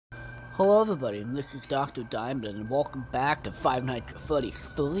Hello everybody, and this is Dr. Diamond, and welcome back to Five Nights at Freddy's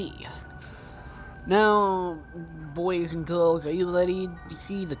 3. Now, boys and girls, are you ready to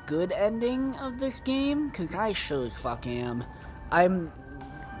see the good ending of this game? Because I sure as fuck am. I'm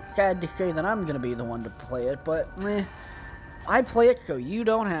sad to say that I'm gonna be the one to play it, but I play it so you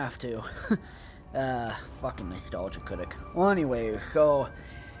don't have to. Fucking nostalgia critic. Well anyways, so,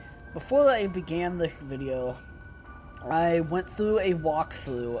 before I began this video, I went through a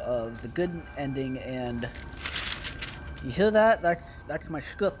walkthrough of the good ending, and you hear that? That's my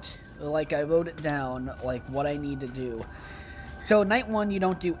script. Like, I wrote it down, like, what I need to do. So, night one, you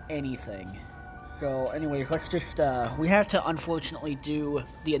don't do anything. So, anyways, let's just, we have to, unfortunately, do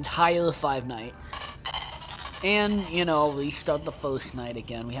the entire 5 nights. And, you know, restart the first night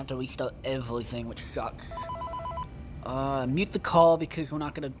again. We have to restart everything, which sucks. Mute the call, because we're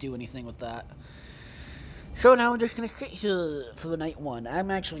not gonna do anything with that. So now I'm just going to sit here for the night one. I'm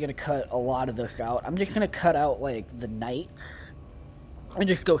actually going to cut a lot of this out. I'm just going to cut out, like, the nights. And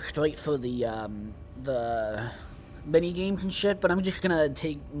just go straight for the mini-games and shit. But I'm just going to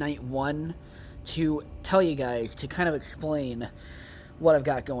take night one to tell you guys, to kind of explain what I've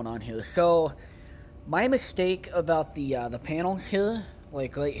got going on here. So, my mistake about the panels here,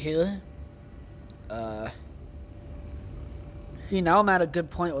 like right here, see, now I'm at a good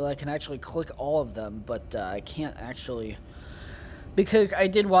point where I can actually click all of them, but I can't actually, because I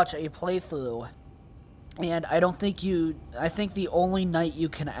did watch a playthrough, and I don't think I think the only night you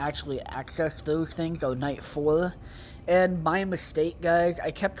can actually access those things are night 4, and my mistake, guys,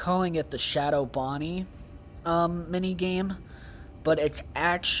 I kept calling it the Shadow Bonnie minigame, but it's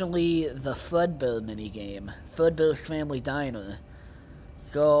actually the Fredbear minigame, Fredbear's Family Diner.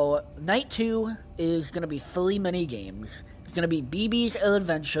 So, night 2 is going to be 3 minigames. It's going to be BB's Air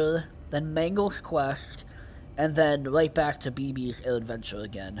Adventure, then Mangle's Quest, and then right back to BB's Air Adventure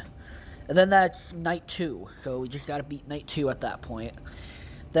again. And then that's night 2, so we just gotta beat night 2 at that point.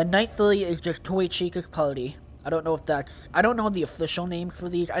 Then night 3 is just Toy Chica's Party. I don't know the official names for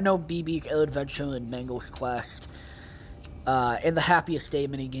these. I know BB's Air Adventure and Mangle's Quest. And the Happiest Day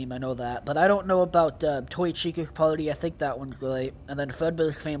minigame, I know that. But I don't know about Toy Chica's Party, I think that one's right. And then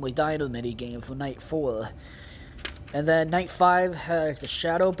Fredbear's Family Diner minigame for night 4. And then night 5 has the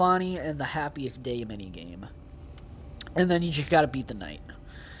Shadow Bonnie and the Happiest Day minigame. And then you just gotta beat the night.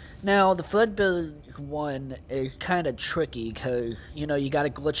 Now, the Fredbear's one is kind of tricky, because, you know, you gotta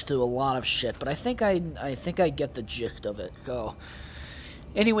glitch through a lot of shit. But I think I get the gist of it, so.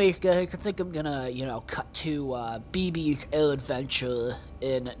 Anyways, guys, I think I'm gonna, you know, cut to BB's Air Adventure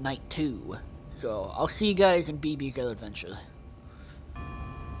in night 2. So, I'll see you guys in BB's Air Adventure.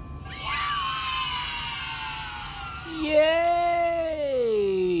 Yay!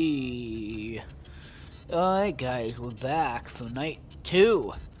 Alright guys, we're back for night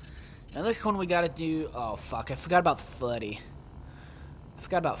 2. Now this one we gotta do... Oh fuck, I forgot about Freddy.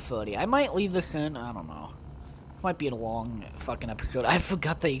 I might leave this in, I don't know. This might be a long fucking episode. I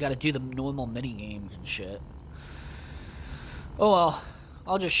forgot that you gotta do the normal mini-games and shit. Oh well,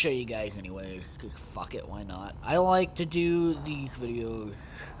 I'll just show you guys anyways, because fuck it, why not? I like to do these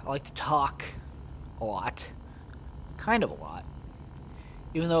videos. I like to talk a lot. Kind of a lot.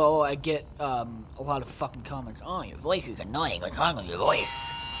 Even though I get a lot of fucking comments, oh, your voice is annoying, what's wrong with your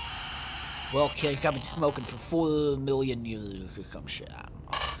voice? Well, kids, I've been smoking for 4 million years or some shit, I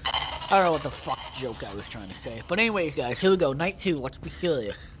don't know what the fuck joke I was trying to say. But anyways, guys, here we go, night 2, let's be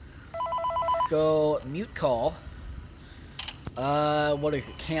serious. So, mute call. What is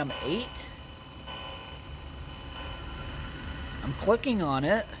it, cam 8? I'm clicking on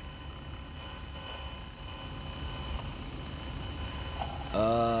it.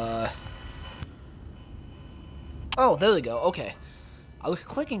 Oh, there we go, okay. I was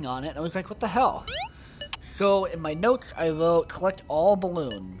clicking on it, and I was like, what the hell? So, in my notes, I wrote, collect all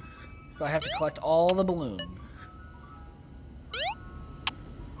balloons. So I have to collect all the balloons.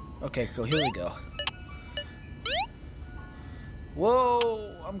 Okay, so here we go.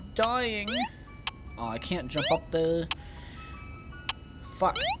 Whoa, I'm dying. Oh, I can't jump up there.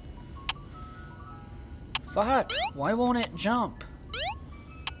 Fuck. Fuck, why won't it jump?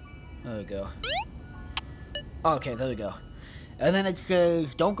 There we go. Okay, there we go. And then it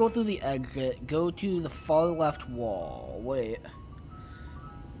says, don't go through the exit, go to the far left wall. Wait.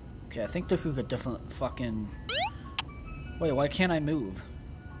 Okay, I think this is a different fucking... Wait, why can't I move?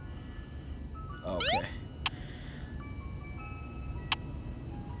 Okay.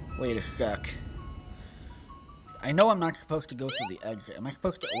 Wait a sec. I know I'm not supposed to go through the exit. Am I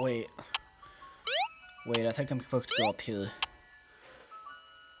supposed to... Wait. Wait, I think I'm supposed to go up here.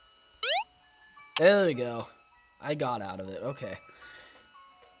 There we go. I got out of it, okay.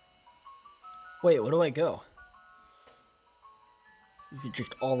 Wait, where do I go? Is it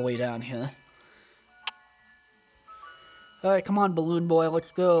just all the way down here? Alright, come on, balloon boy,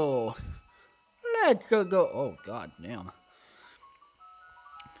 let's go. Let's go. Oh, god damn.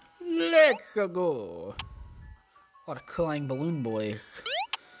 Let's go. A lot of crying balloon boys.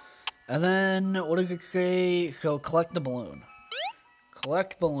 And then, what does it say? So, collect the balloon.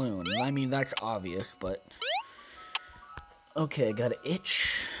 Collect balloon. I mean, that's obvious, but... Okay, got an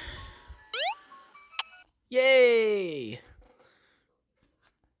itch. Yay!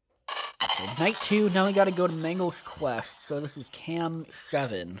 Okay, night 2, now we gotta go to Mangle's Quest. So this is Cam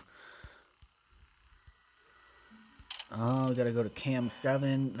 7. Oh, we gotta go to Cam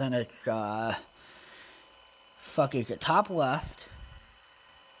 7. Then it's, fuck, is it top left?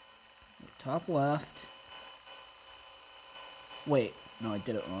 Top left. Wait, no, I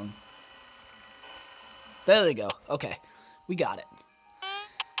did it wrong. There we go. Okay, we got it.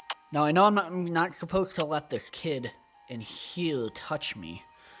 Now, I know I'm not supposed to let this kid in here touch me.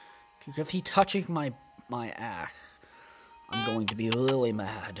 Because if he touches my ass, I'm going to be really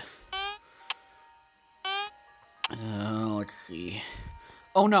mad. Let's see.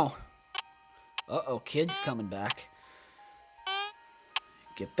 Oh, no. Uh-oh, kid's coming back.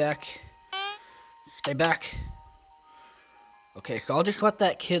 Get back. Stay back. Okay, so I'll just let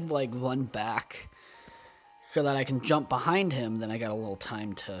that kid, like, run back. So that I can jump behind him, then I got a little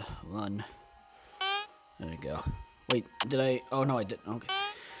time to run. There we go. Wait, did I? Oh, no, I didn't. Okay.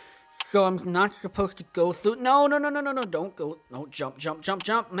 So I'm not supposed to go through. No, don't go. No,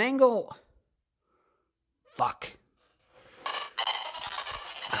 jump. Mangle. Fuck.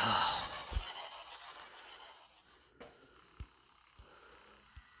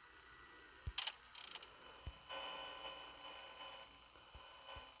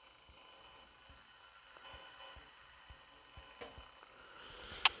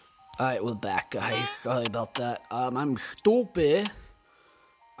 Alright, we're back, guys. Sorry about that. I'm stupid.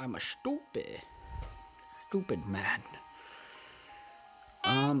 I'm a stupid man.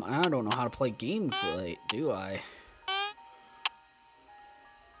 I don't know how to play games right, do I?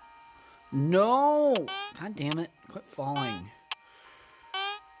 No! God damn it. Quit falling.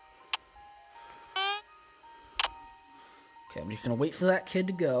 Okay, I'm just gonna wait for that kid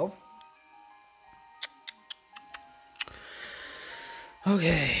to go.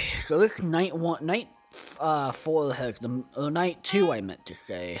 Okay, so this night 4 has the, night 2 I meant to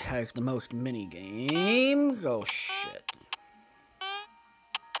say, has the most mini games. Oh shit.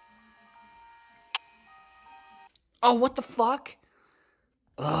 Oh, what the fuck?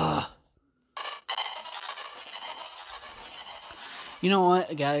 Ugh. You know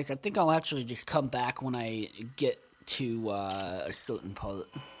what, guys? I think I'll actually just come back when I get to a certain part.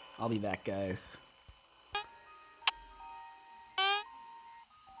 I'll be back, guys.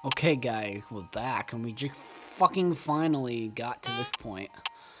 Okay, guys, we're back, and we just fucking finally got to this point.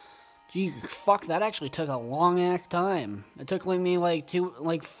 Jesus, fuck, that actually took a long-ass time. It took me, like,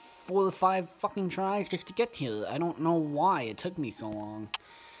 4 or 5 fucking tries just to get here. I don't know why it took me so long.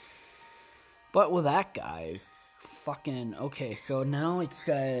 But with that, guys, fucking... Okay, so now it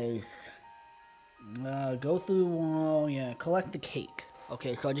says... go through... Oh, yeah, collect the cake.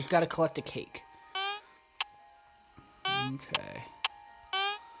 Okay, so I just gotta collect a cake. Okay.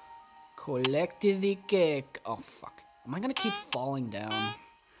 Collect the cake. Oh, fuck. Am I gonna keep falling down?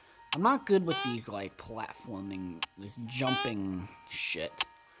 I'm not good with these, like, platforming, this jumping shit.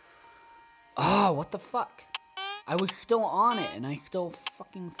 Oh, what the fuck? I was still on it, and I still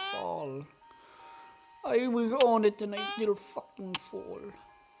fucking fall. I was on it, and I still fucking fall.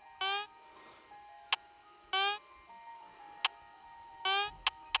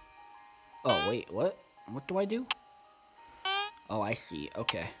 Oh, wait, what? What do I do? Oh, I see.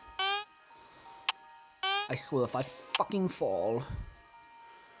 Okay. I swear, if I fucking fall.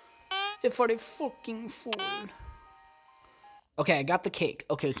 If I fucking fall. Okay, I got the cake.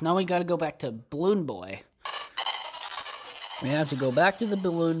 Okay, so now we gotta go back to Balloon Boy. We have to go back to the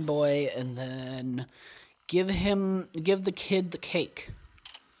Balloon Boy and then give the kid the cake.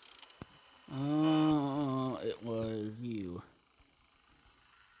 It was you.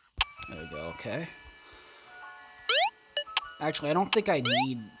 There we go, okay. Actually, I don't think I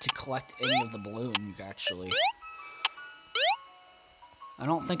need to collect any of the balloons, actually. I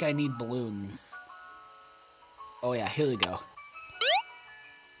don't think I need balloons. Oh yeah, here we go.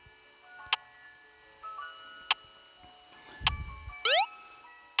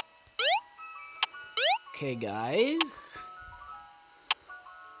 Okay, guys.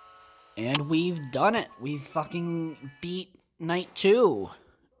 And we've done it. We've fucking beat Night 2.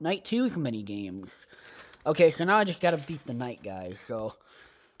 Night 2's mini games. Okay, so now I just gotta beat the night, guys. So,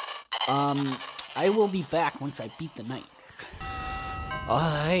 I will be back once I beat the knights.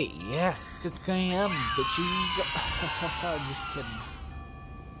 Alright, yes, 6 a.m., bitches. Just kidding.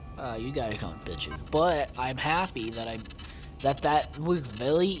 You guys aren't bitches, but I'm happy that that was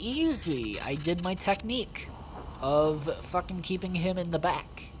very easy. I did my technique of fucking keeping him in the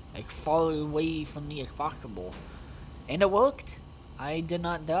back as far away from me as possible. And it worked. I did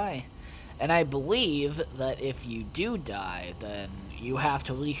not die. And I believe that if you do die, then you have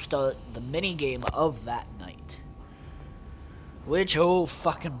to restart the minigame of that night. Which, oh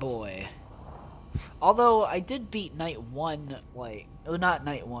fucking boy. Although, I did beat night 1, like, or not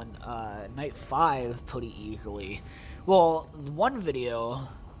night 1, night 5 pretty easily. Well, one video,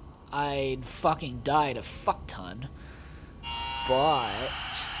 I fucking died a fuck ton. But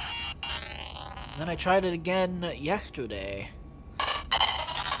then I tried it again yesterday.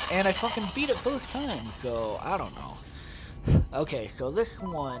 And I fucking beat it first time, so I don't know. Okay, so this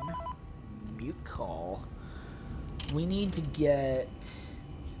one, mute call. We need to get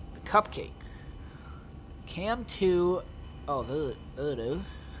the cupcakes. Cam 2, oh, there it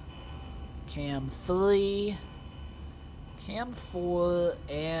is. Cam 3, Cam 4,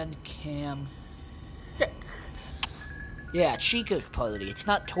 and Cam 6. Yeah, Chica's party. It's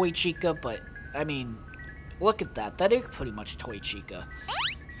not Toy Chica, but, I mean, look at that. That is pretty much Toy Chica.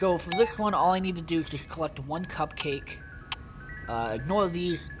 So for this one, all I need to do is just collect one cupcake. Ignore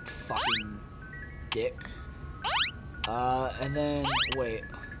these fucking dicks. And then, wait.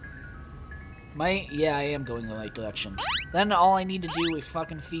 Yeah, I am going the right direction. Then all I need to do is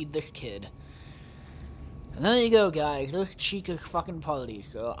fucking feed this kid. And there you go, guys. There's Chica's fucking party.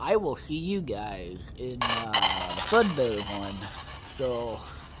 So I will see you guys in, the Freddy one. So,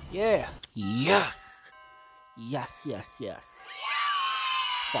 yeah. Yes! Yes, yes, yes.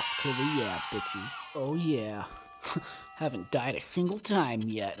 Fuck to the yeah, bitches. Oh, yeah. Haven't died a single time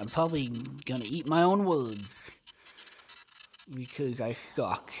yet. I'm probably gonna eat my own words. Because I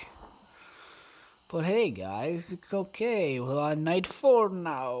suck. But hey, guys, it's okay. We're on night 4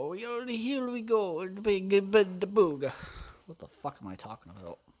 now. Here we go. Big bed the boog. What the fuck am I talking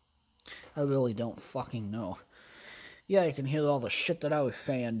about? I really don't fucking know. You guys can hear all the shit that I was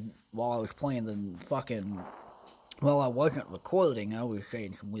saying while I was playing the fucking... Well, I wasn't recording. I was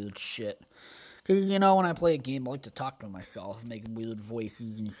saying some weird shit. Because, you know, when I play a game, I like to talk to myself, make weird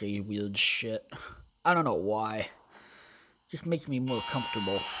voices and say weird shit. I don't know why. Just makes me more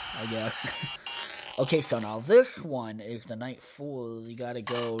comfortable, I guess. Okay, so now this one is the night 4. You gotta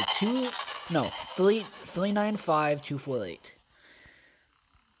go 395248.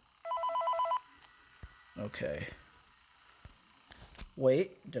 Okay.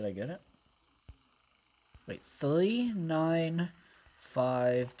 Wait, did I get it? Wait,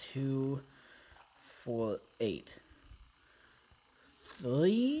 395248.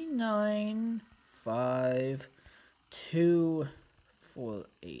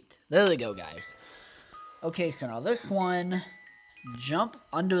 395248. There we go, guys. Okay, so now this one, jump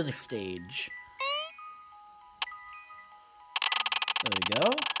under the stage. There we go.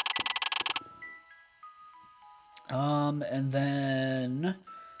 And then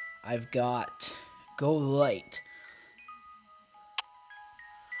I've got go right.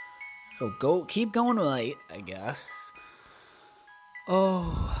 So keep going right, I guess.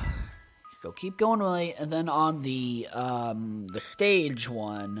 Oh, so keep going right, and then on the stage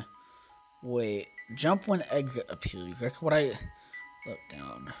one, wait, jump when exit appears. That's what I look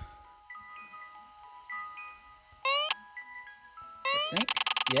down. I think,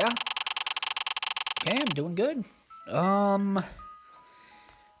 yeah. Okay, I'm doing good. Then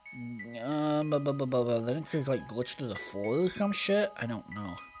it says like glitch through the floor or some shit. I don't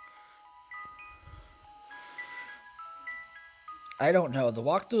know. I don't know. The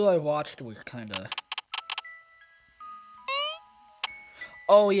walkthrough I watched was kind of...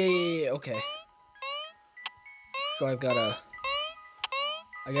 Oh, yeah, okay. So I've got to,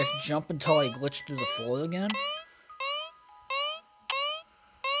 I guess, jump until I glitch through the floor again?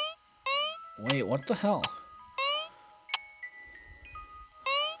 Wait, what the hell?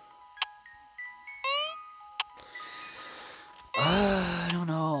 I don't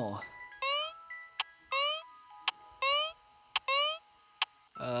know.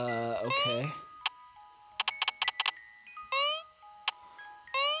 Okay.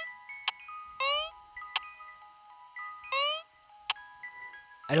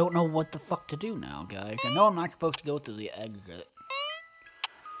 I don't know what the fuck to do now, guys. I know I'm not supposed to go through the exit.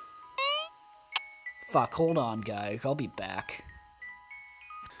 Fuck, hold on, guys. I'll be back.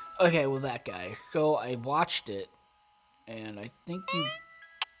 Okay, we're back, guys. So, I watched it, and I think you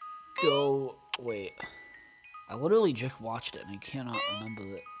go... Wait. I literally just watched it, and I cannot remember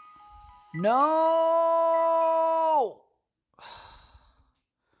it. No!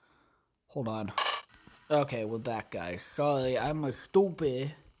 Hold on. Okay, we're back, guys. Sorry, I'm a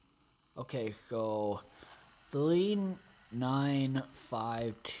stupid. Okay, so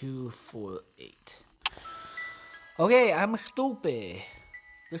 395248. Okay, I'm stupid.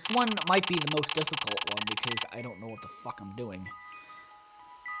 This one might be the most difficult one because I don't know what the fuck I'm doing.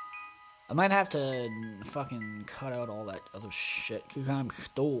 I might have to fucking cut out all that other shit because I'm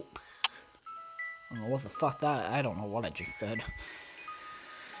stoops. I don't know what the fuck that. I don't know what I just said.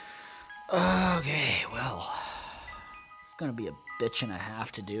 Okay, well, it's gonna be a bitch and a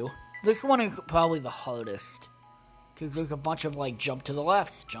half to do. This one is probably the hardest because there's a bunch of like jump to the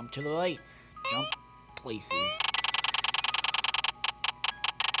lefts, jump to the rights, jump places.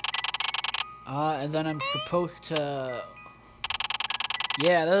 And then I'm supposed to...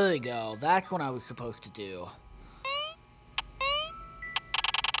 Yeah, there we go. That's what I was supposed to do.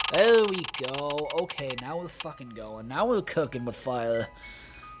 There we go. Okay, now we're fucking going. Now we're cooking with fire.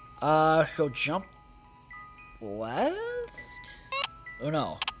 So jump left? Oh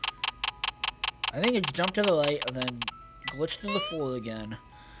no. I think it's jump to the right and then glitch to the floor again.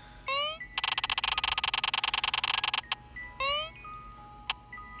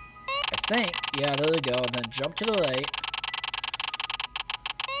 I think. Yeah, there we go. And then jump to the right.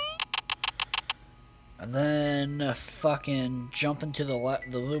 And then fucking jump into the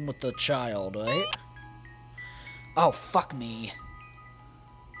room with the child, right? Oh, fuck me.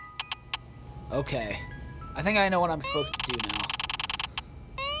 Okay. I think I know what I'm supposed to do now.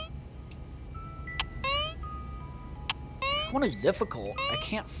 This one is difficult. I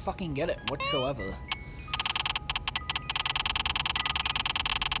can't fucking get it whatsoever.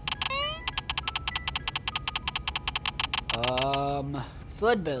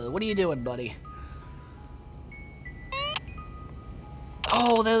 Freddy, what are you doing, buddy?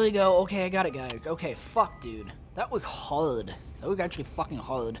 Oh, there we go. Okay, I got it, guys. Okay, fuck, dude. That was hard. That was actually fucking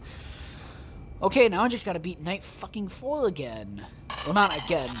hard. Okay, now I just gotta beat Night fucking 4 again. Well, not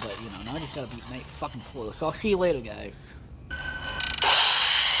again, but, you know, now I just gotta beat Night fucking 4. So I'll see you later, guys.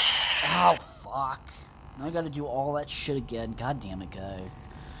 Ow, fuck. Now I gotta do all that shit again. God damn it, guys.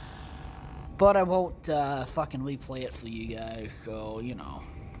 But I won't, fucking replay it for you guys, so, you know.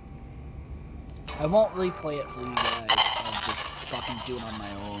 I won't replay it for you guys. I'll just fucking do it on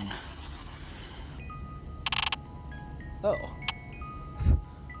my own. Oh.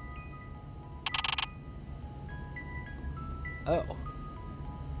 Oh.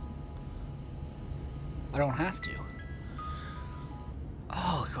 I don't have to.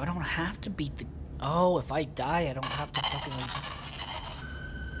 Oh, so I don't have to beat the... Oh, if I die, I don't have to fucking...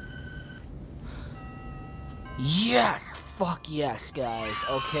 Yes! Fuck yes, guys.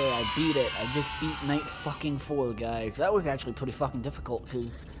 Okay, I beat it. I just beat Night fucking 4, guys. That was actually pretty fucking difficult,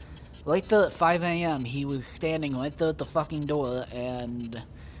 because... Right there at 5 a.m., he was standing right there at the fucking door, and...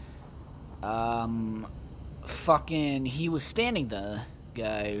 Fucking... He was standing there,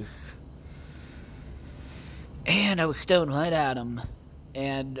 guys. And I was staring right at him.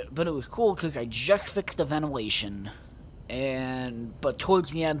 But it was cool, because I just fixed the ventilation. But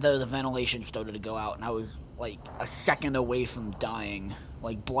towards the end there, the ventilation started to go out, and I was, like, a second away from dying.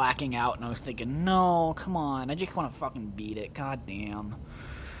 Like, blacking out, and I was thinking, no, come on, I just want to fucking beat it, god damn.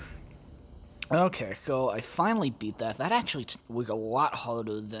 Okay, so I finally beat that. That actually was a lot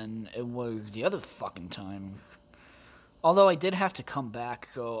harder than it was the other fucking times. Although I did have to come back,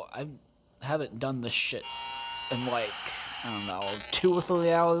 so I haven't done this shit in, like, I don't know, 2 or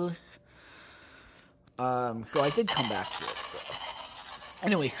 3 hours. So I did come back to it, so.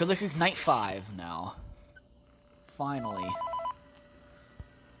 Anyway, so this is Night 5 now. Finally.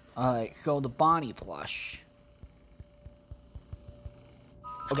 Alright, so the Bonnie plush.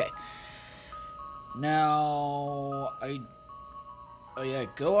 Okay. Now, oh yeah,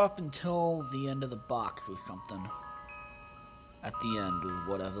 go up until the end of the box or something. At the end or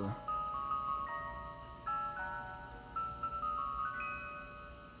whatever.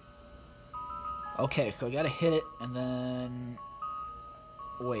 Okay, so I gotta hit it, and then...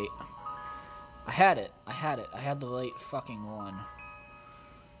 Wait. I had it. I had the right fucking one.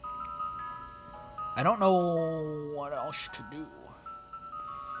 I don't know what else to do.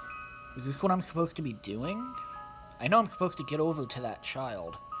 Is this what I'm supposed to be doing? I know I'm supposed to get over to that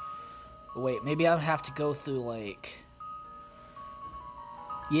child. But wait, maybe I'll have to go through, like...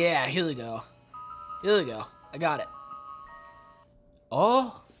 Yeah, here we go. Here we go. I got it.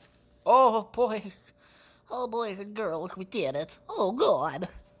 Oh! Oh, boys. Oh, boys and girls, we did it. Oh, God.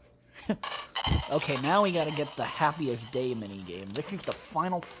 Okay, now we gotta get the happiest day minigame. This is the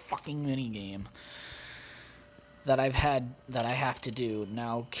final fucking minigame. that I have to do.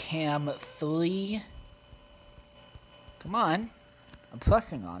 Now, cam 3. Come on. I'm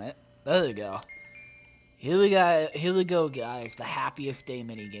pressing on it. There we go. Here we go, guys. The happiest day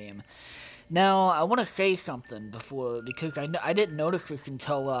minigame. Now, I want to say something before, because I didn't notice this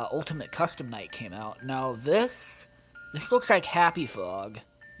until Ultimate Custom Night came out. Now, this looks like Happy Frog.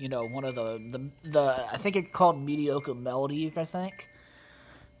 You know, one of the I think it's called Mediocre Melodies, I think.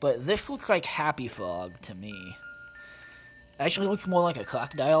 But this looks like Happy Frog to me. Actually looks more like a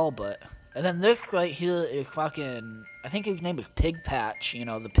crocodile, but... And then this right here is fucking... I think his name is Pig Patch, you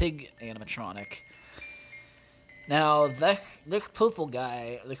know, the pig animatronic. Now, this purple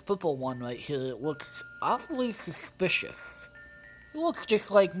guy, this purple one right here, looks awfully suspicious. He looks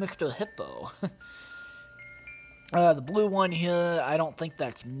just like Mr. Hippo. The blue one here, I don't think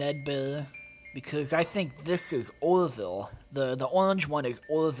that's Ned Bear, because I think this is Orville. The orange one is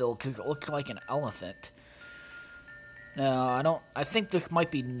Orville because it looks like an elephant. No, I think this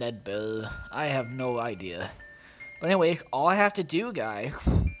might be Ned Bear. I have no idea. But anyways, all I have to do, guys,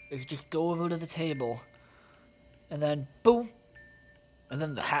 is just go over to the table, and then boom, and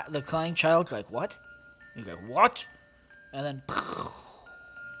then the crying child's like, what? He's like, what? And then,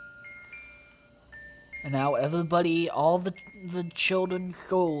 and now everybody, all the children's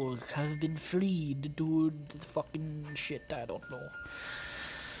souls have been freed, dude. The fucking shit, I don't know.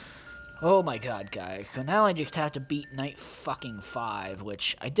 Oh my god, guys. So now I just have to beat night fucking 5,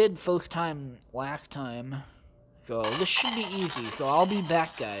 which I did first time last time. So this should be easy. So I'll be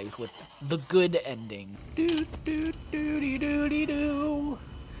back, guys, with the good ending. Do.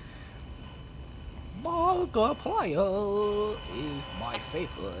 Markiplier is my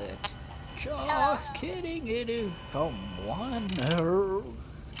favorite. Just kidding, it is someone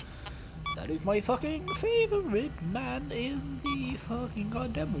else. That is my fucking favorite man in the fucking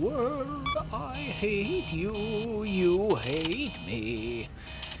goddamn world. I hate you, you hate me.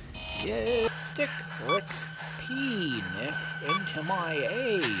 Yeah, stick Rick's penis into my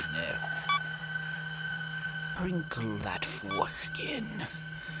anus. Sprinkle that foreskin.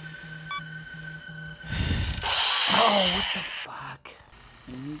 Oh, what the fuck?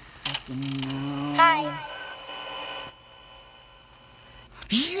 Hi.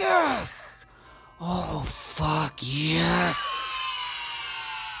 Yes! Oh, fuck, yes!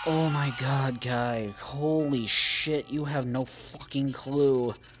 Oh my god, guys. Holy shit, you have no fucking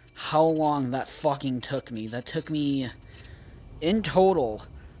clue how long that fucking took me. That took me, in total,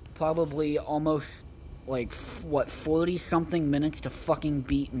 probably almost, like, what, 40-something minutes to fucking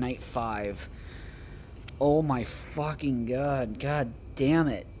beat night 5. Oh my fucking god. God damn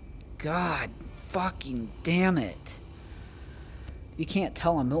it. God fucking damn it. You can't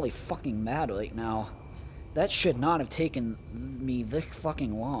tell I'm really fucking mad right now. That should not have taken me this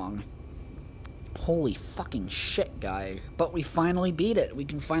fucking long. Holy fucking shit, guys. But we finally beat it. We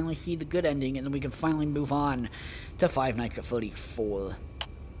can finally see the good ending, and then we can finally move on to Five Nights at Freddy's 4.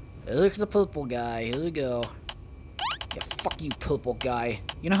 There's the purple guy. Here we go. Yeah, fuck you, purple guy.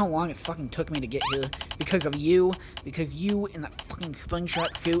 You know how long it fucking took me to get here? Because of you? Because you in that fucking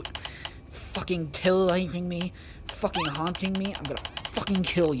Springtrap suit fucking terrorizing me, fucking haunting me. I'm gonna fucking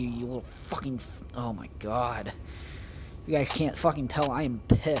kill you, you little fucking... Oh my god. You guys can't fucking tell I am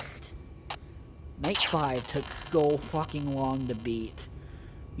pissed. Night 5 took so fucking long to beat.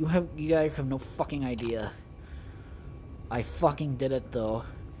 You guys have no fucking idea. I fucking did it though.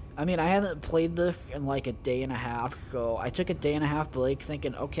 I mean, I haven't played this in like a day and a half, so I took a day and a half break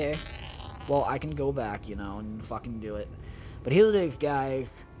thinking, okay, well, I can go back, you know, and fucking do it. But here it is,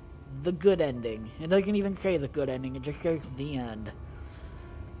 guys. The good ending. It doesn't even say the good ending, it just says the end.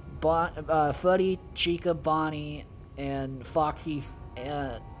 Freddy, Chica, Bonnie, and Foxy's,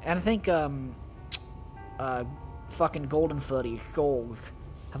 and I think, fucking Golden Freddy's souls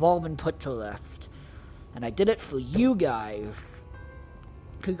have all been put to rest. And I did it for you guys.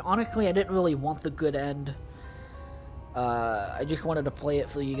 Because honestly, I didn't really want the good end. I just wanted to play it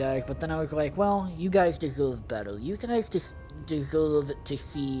for you guys, but then I was like, well, you guys deserve better. You guys just deserve to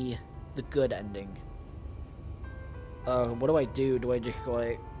see the good ending. What do I do? Do I just,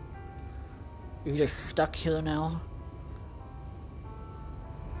 like... Is he just stuck here now?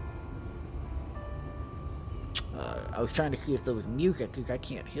 I was trying to see if there was music, because I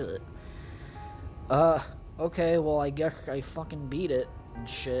can't hear it. Okay, well, I guess I fucking beat it and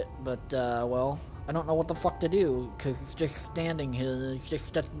shit, but, well, I don't know what the fuck to do, because it's just standing here. It's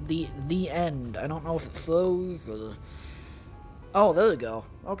just at the end. I don't know if it froze, or... Oh, there we go.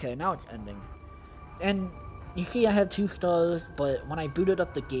 Okay, now it's ending. And you see I have 2 stars, but when I booted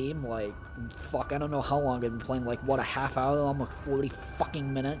up the game, like, fuck, I don't know how long I've been playing, like, what, a half hour, almost 40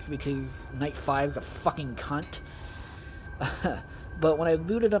 fucking minutes, because Night 5's a fucking cunt. But when I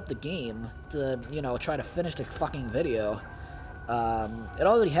booted up the game to, you know, try to finish this fucking video, it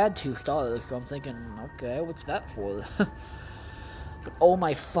already had 2 stars, so I'm thinking, okay, what's that for? But oh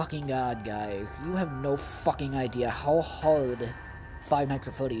my fucking god, guys, you have no fucking idea how hard Five Nights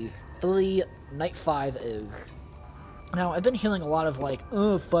at Freddy's 3 Night 5 is. Now, I've been hearing a lot of like,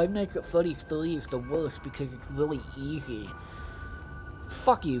 oh, Five Nights at Freddy's 3 is the worst because it's really easy.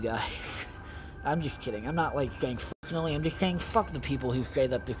 Fuck you guys. I'm just kidding. I'm not like saying personally, I'm just saying fuck the people who say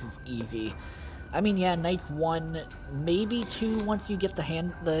that this is easy. I mean, yeah, Nights 1, maybe 2 once you get the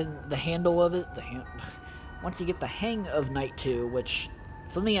handle of it. Once you get the hang of Night 2, which,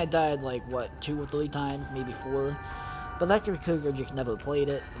 for me, I died, like, what, 2 or 3 times, maybe 4. But that's just because I just never played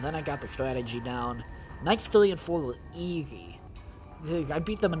it, and then I got the strategy down. Nights 3 and 4 were easy, because I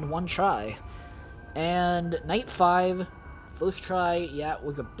beat them in 1 try. And Night 5, first try, yeah, it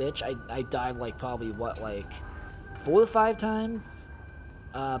was a bitch. I died, like, probably, what, like, 4 or 5 times?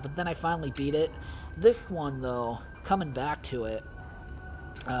 But then I finally beat it. This one, though, coming back to it,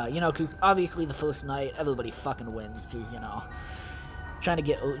 you know, because obviously the first night, everybody fucking wins, because, you know, trying to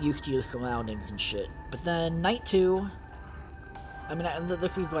get used to your surroundings and shit. But then Night 2, I mean,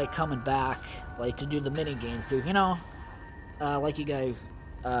 this is, like, coming back, like, to do the mini-games, because, you know, like you guys,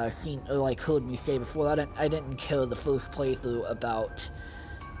 seen, or, like, heard me say before, I didn't care the first playthrough about,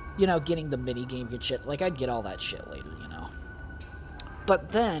 you know, getting the mini-games and shit. Like, I'd get all that shit later, you know. But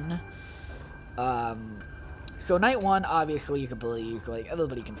then, so Night 1, obviously, is a breeze. Like,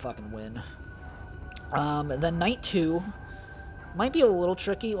 everybody can fucking win. And then Night 2 might be a little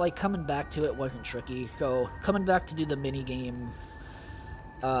tricky. Like, coming back to it wasn't tricky. So, coming back to do the mini-games.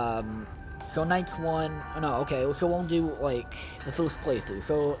 So Nights 1... No, okay, so we'll do, like, the first playthrough.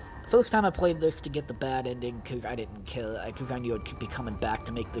 So, first time I played this to get the bad ending, because I didn't kill it. Because I knew I'd be coming back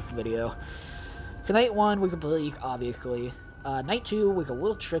to make this video. So Night 1 was a breeze, obviously. Night 2 was a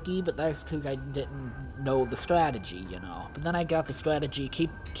little tricky, but that's because I didn't know the strategy, you know. But then I got the strategy,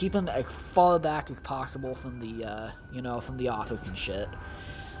 keep him as far back as possible from the, you know, from the office and shit.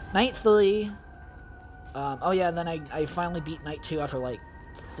 Night 3, oh yeah, then I finally beat Night 2 after, like,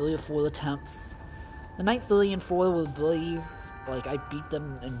 3 or 4 attempts. The Night 3 and 4 were breeze, like, I beat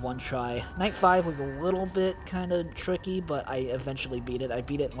them in 1 try. Night 5 was a little bit kind of tricky, but I eventually beat it. I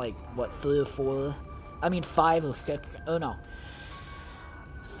beat it in, like, what, 3 or 4... I mean, 5 or 6, oh no.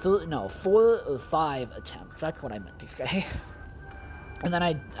 4 or 5 attempts, that's what I meant to say. And then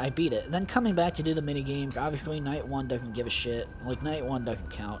I beat it. And then coming back to do the mini-games, obviously Night 1 doesn't give a shit. Like, Night 1 doesn't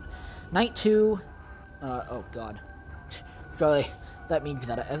count. Night 2, oh god. Sorry, that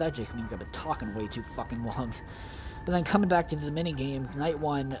just means I've been talking way too fucking long. But then coming back to the mini-games, Night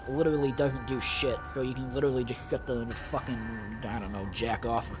 1 literally doesn't do shit, so you can literally just sit there and fucking, I don't know, jack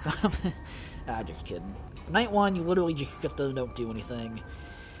off or something. Just kidding. Night 1, you literally just sit there and don't do anything.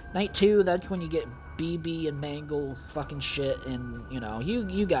 Night 2, that's when you get BB and Mangle's fucking shit, and, you know,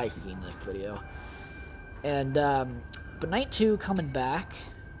 you guys seen this video. And, but Night 2 coming back,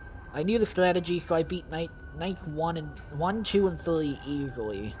 I knew the strategy, so I beat Nights 1, 2, and 3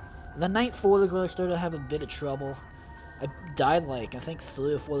 easily. Then Night 4 is where I started to have a bit of trouble. I died, like, I think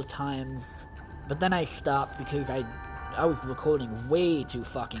 3 or 4 times, but then I stopped because I was recording way too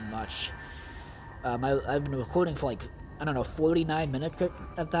fucking much. I've been recording for, like, I don't know, 49 minutes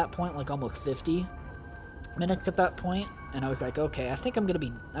at that point, like almost 50 minutes at that point, and I was like, okay, I think I'm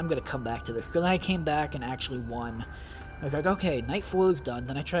gonna come back to this. So then I came back and actually won. I was like, okay, Night 4 is done.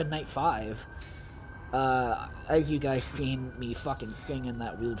 Then I tried Night 5. As you guys seen me fucking singing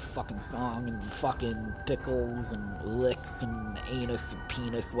that weird fucking song, and fucking pickles, and licks, and anus, and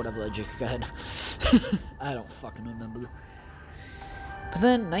penis, whatever I just said. I don't fucking remember. But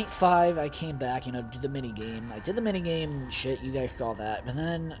then, Night 5, I came back, you know, to do the minigame. I did the minigame, shit, you guys saw that. And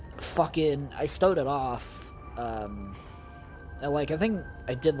then, fucking, I started off, like, I think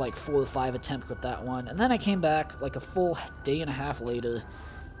I did, like, 4 or 5 attempts at that one. And then I came back, like, a full day and a half later,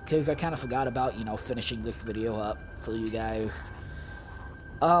 because I kind of forgot about, you know, finishing this video up for you guys.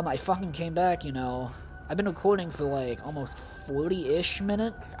 I fucking came back, you know. I've been recording for, like, almost 40-ish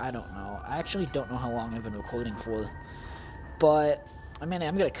minutes. I don't know. I actually don't know how long I've been recording for. But I mean,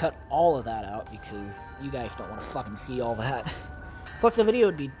 I'm gonna cut all of that out because you guys don't want to fucking see all that. Plus, the video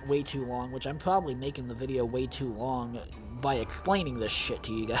would be way too long, which I'm probably making the video way too long by explaining this shit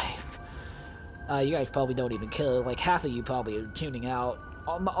to you guys. You guys probably don't even care. Like, half of you probably are tuning out.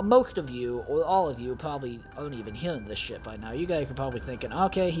 most of you, or all of you, probably aren't even hearing this shit by now. You guys are probably thinking,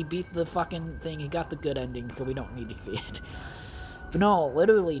 okay, he beat the fucking thing, he got the good ending, so we don't need to see it. But no,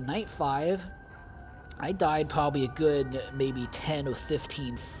 literally, night 5, I died probably a good, maybe 10 or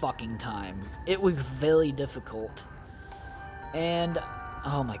 15 fucking times. It was very difficult. And,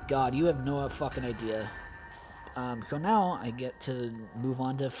 oh my god, you have no fucking idea. So now I get to move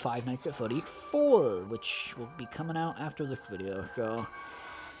on to Five Nights at Freddy's 4, which will be coming out after this video, so...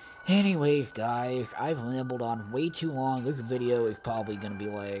 Anyways, guys, I've rambled on way too long. This video is probably gonna be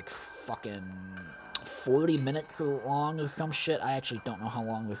like fucking 40 minutes long or some shit. I actually don't know how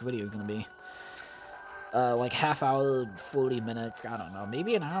long this video is gonna be. Like half hour, 40 minutes, I don't know,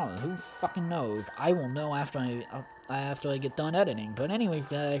 maybe an hour, who fucking knows. I will know after I get done editing. But anyways,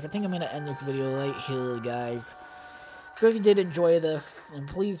 guys, I think I'm gonna end this video right here, guys. So if you did enjoy this, then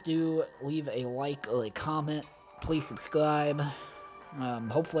please do leave a like or a comment. Please subscribe.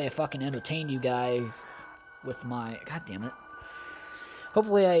 Hopefully I fucking entertained you guys with my... God damn it.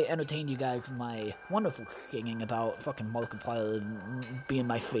 Hopefully I entertained you guys with my wonderful singing about fucking Markiplier being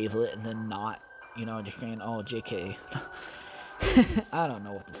my favorite and then not, you know, just saying, oh, JK. I don't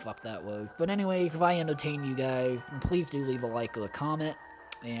know what the fuck that was. But anyways, if I entertain you guys, please do leave a like or a comment.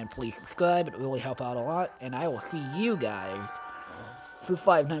 And please subscribe, it would really help out a lot. And I will see you guys for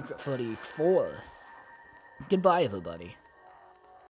Five Nights at Freddy's 4. Goodbye, everybody.